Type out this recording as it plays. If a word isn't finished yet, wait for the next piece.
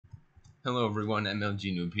Hello everyone,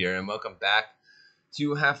 MLG Noob here, and welcome back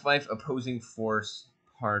to Half-Life Opposing Force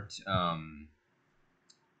Part,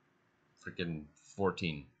 freaking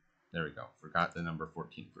 14. There we go. Forgot the number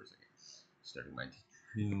 14 for a second. Starting my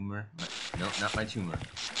tumor. No, not my tumor.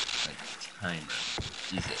 My timer.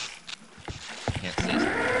 Jesus. Can't say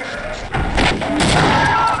something.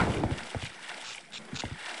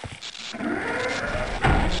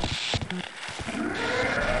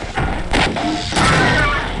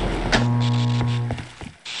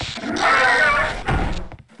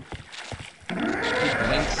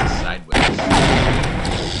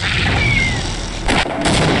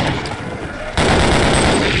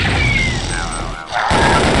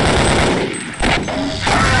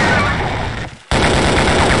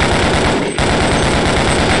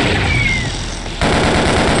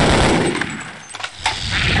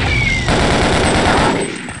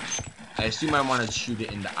 I assume I want to shoot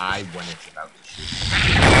it in the eye when it's about to shoot.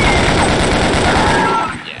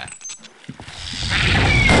 Yeah.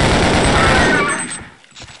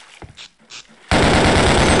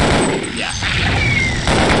 Yeah.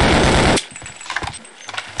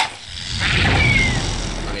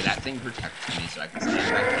 Okay, that thing protects me, so I can stand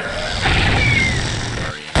back here without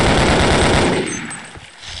worrying.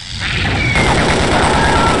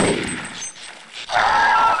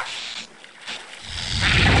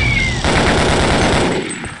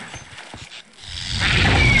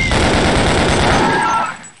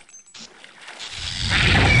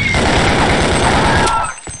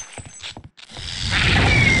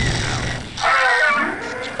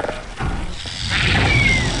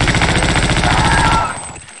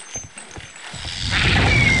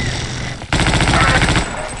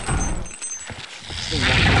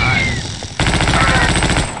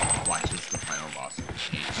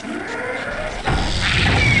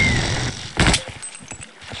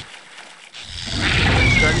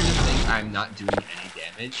 I'm not doing any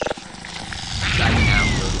damage, because I'm now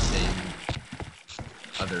noticing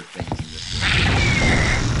other things in this room.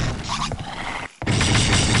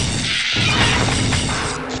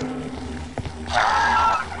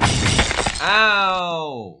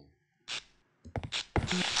 Ow!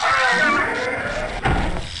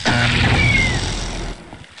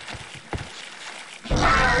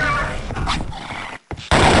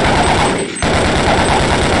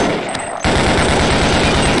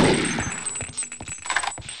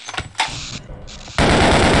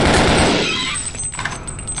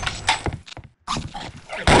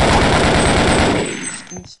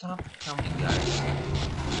 Stop counting, guys.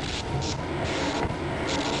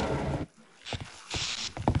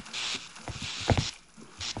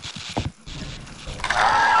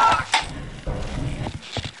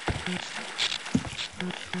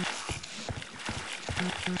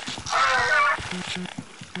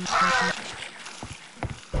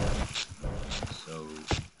 So,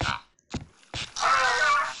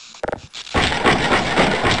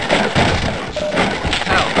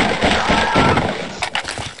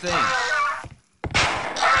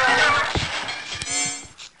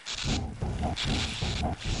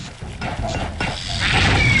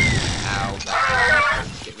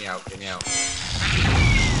 Get me out, get me out.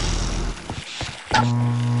 I don't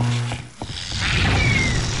know.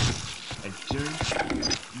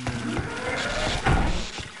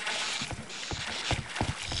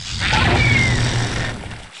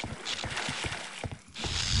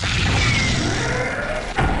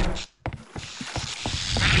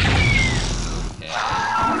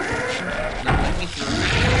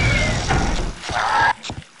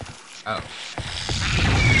 Oh.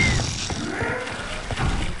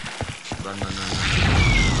 Run.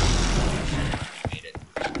 Made it.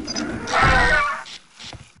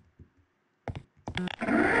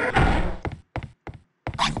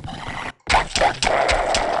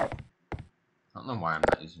 I don't know why I'm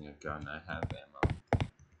not using a gun. I have ammo.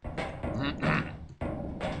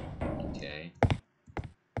 Okay.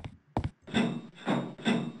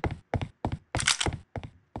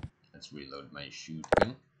 Let's reload my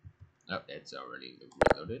shotgun. Oh, it's already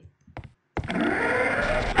reloaded.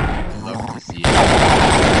 I'd love to see it.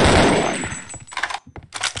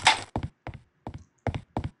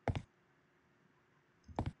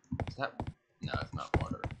 Is that... No, it's not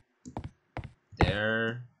water.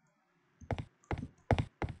 There.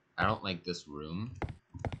 I don't like this room.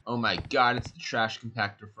 Oh my god, it's the trash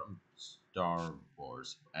compactor from Star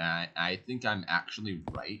Wars. And I think I'm actually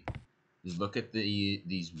right. Just look at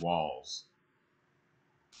these walls.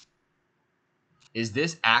 Is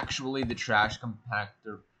this actually the trash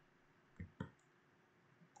compactor?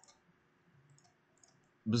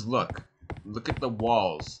 Because look at the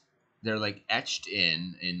walls. They're like etched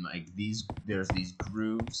in like these. There's these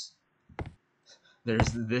grooves.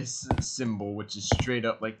 There's this symbol, which is straight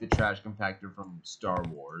up like the trash compactor from Star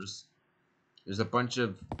Wars. There's a bunch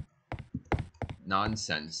of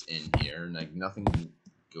nonsense in here, like nothing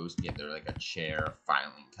goes together, like a chair, a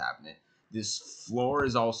filing cabinet. This floor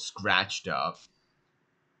is all scratched up.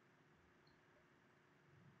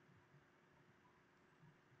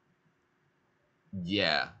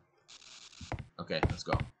 Yeah. Okay, let's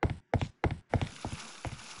go.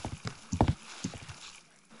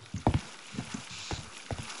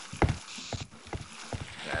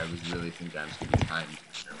 Yeah, I was really thinking I was gonna be timed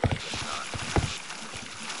here, but I guess not.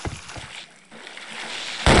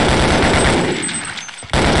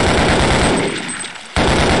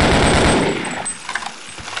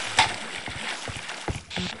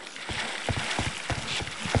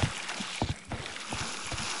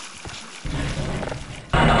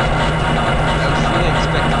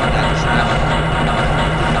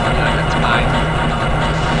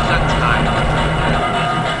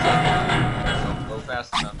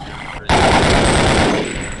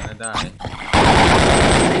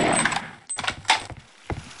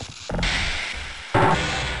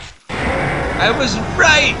 I was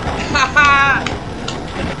right! Haha!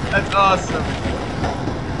 That's awesome.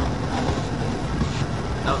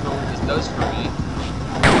 I don't know what this does for me.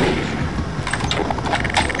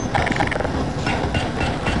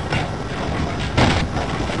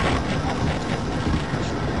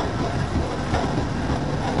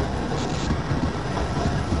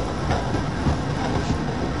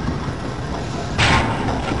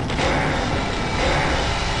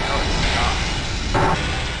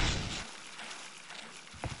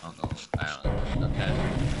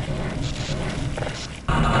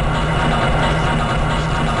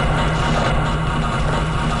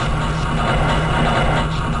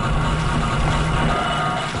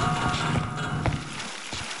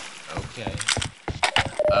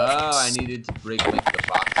 I needed to break like the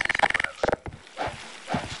boxes or whatever.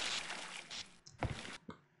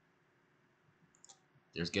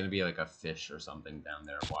 There's gonna be like a fish or something down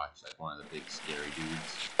there. Watch, like one of the big scary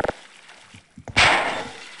dudes.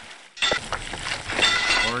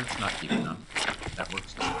 Or it's not deep enough. That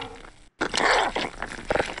works too.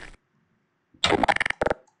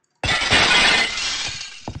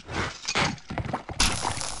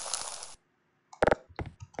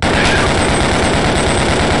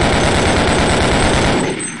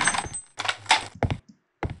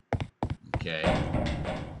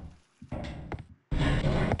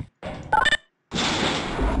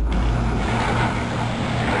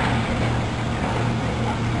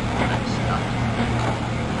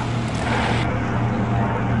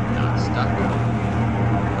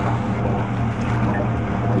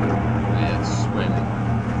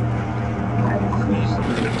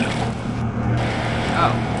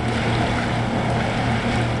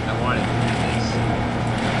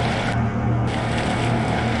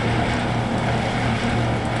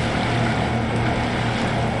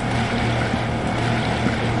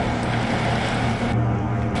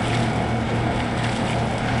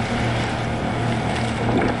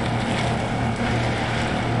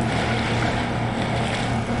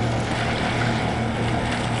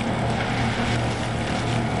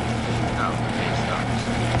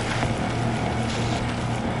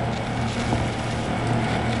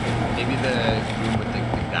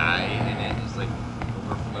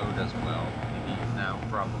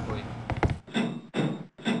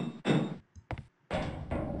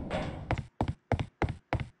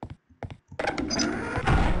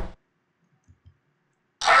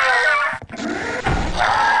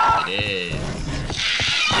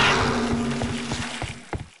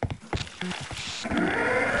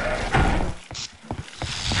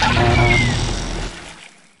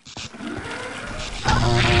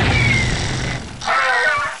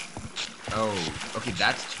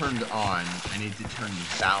 That's turned on. I need to turn the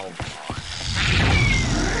valve on.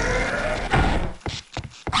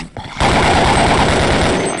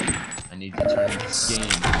 I need to turn this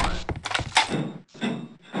game on.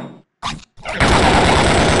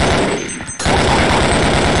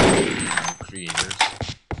 Creators.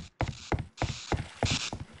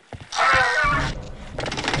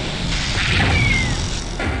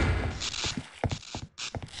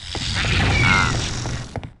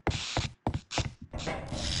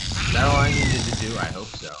 Is that all I needed to do? I hope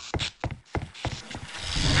so.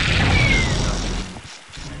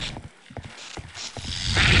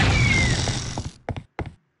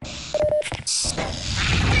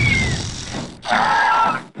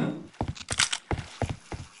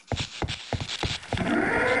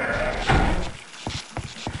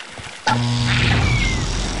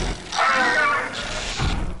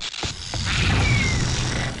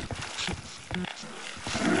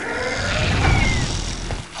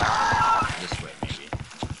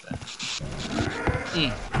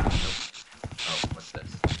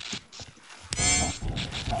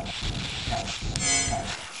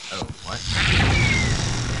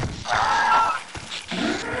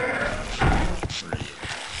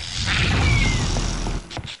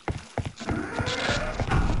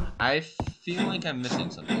 I feel like I'm missing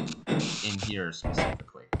something in here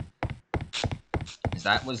specifically. Because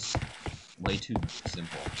that was way too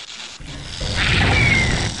simple.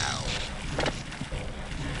 Ow.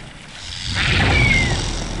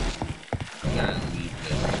 I'm gonna leave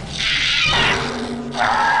this.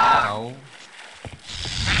 Ow.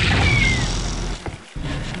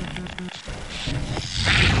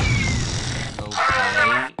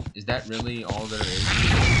 Okay. Is that really all there is?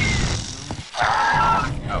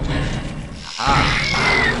 Oh, wait. Ah!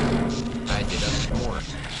 I did a sport.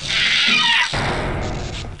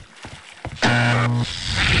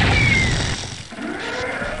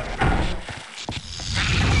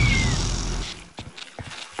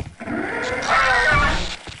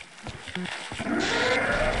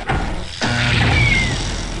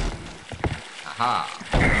 Aha!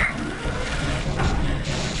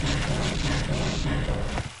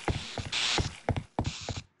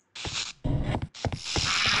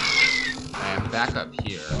 I am back up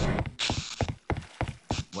here.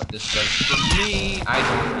 What this does for me, I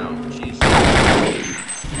don't know. Jeez.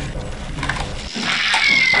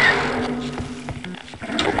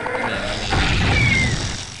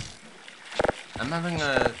 I'm having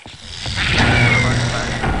a hard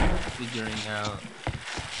time figuring out.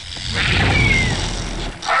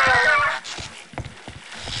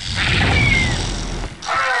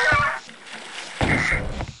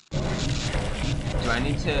 Do I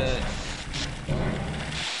need to?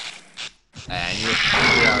 I need to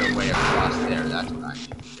figure out a way across there. That's what I need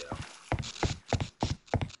to do.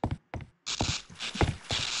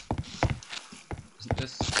 Isn't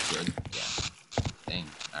this good? Yeah. Dang.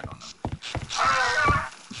 I don't know.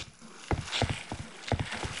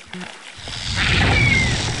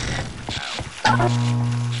 Ow.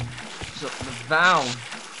 So the valve.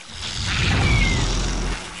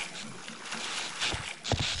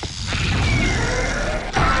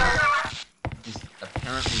 Is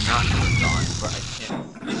apparently not turned on, but I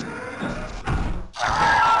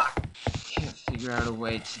can't figure out a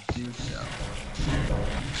way to do so.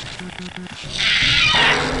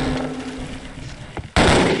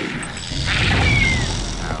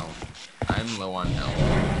 Ow. I'm low on health,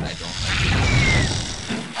 and I don't like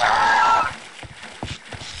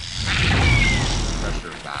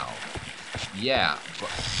pressure valve. Yeah,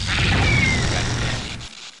 but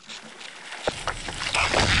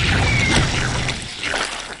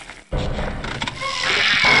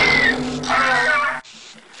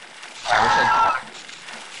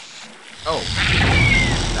oh,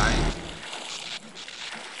 dying.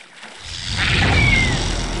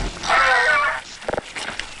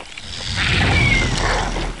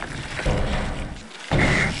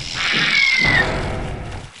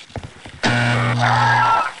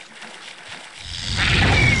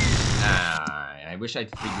 I wish I'd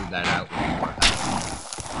figured that out with more help.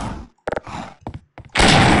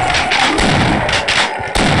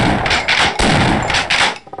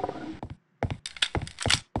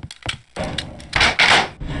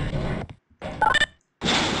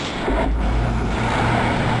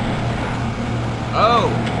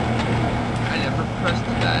 Oh! I never pressed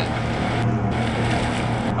that.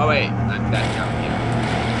 Oh wait, I'm back down here.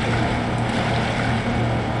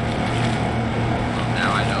 Well,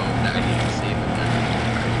 now I know that I need to save it then.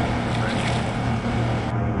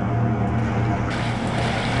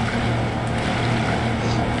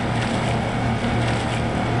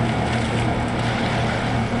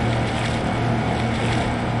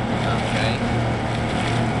 Okay.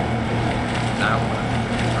 Now what?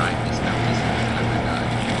 Right, this now is oh my god.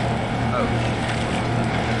 Oh shit.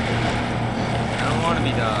 I don't want to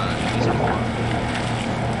be done. These are horrible.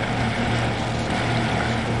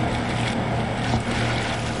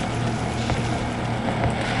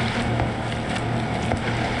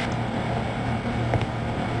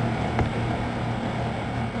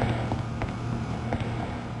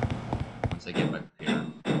 Once I get back here,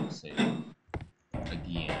 I'll save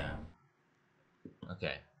again.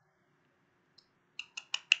 Okay.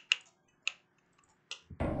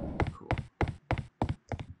 Cool.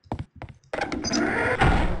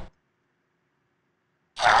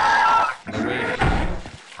 No waiting.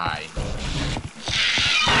 Hi.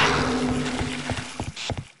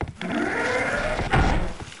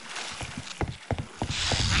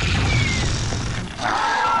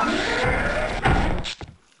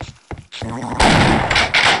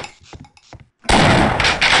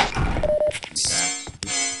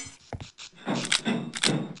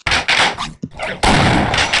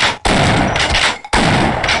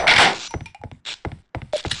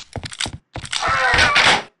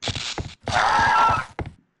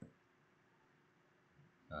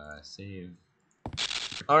 Save.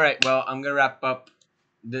 Alright, well, I'm gonna wrap up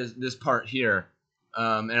this part here.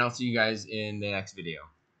 And I'll see you guys in the next video.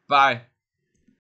 Bye.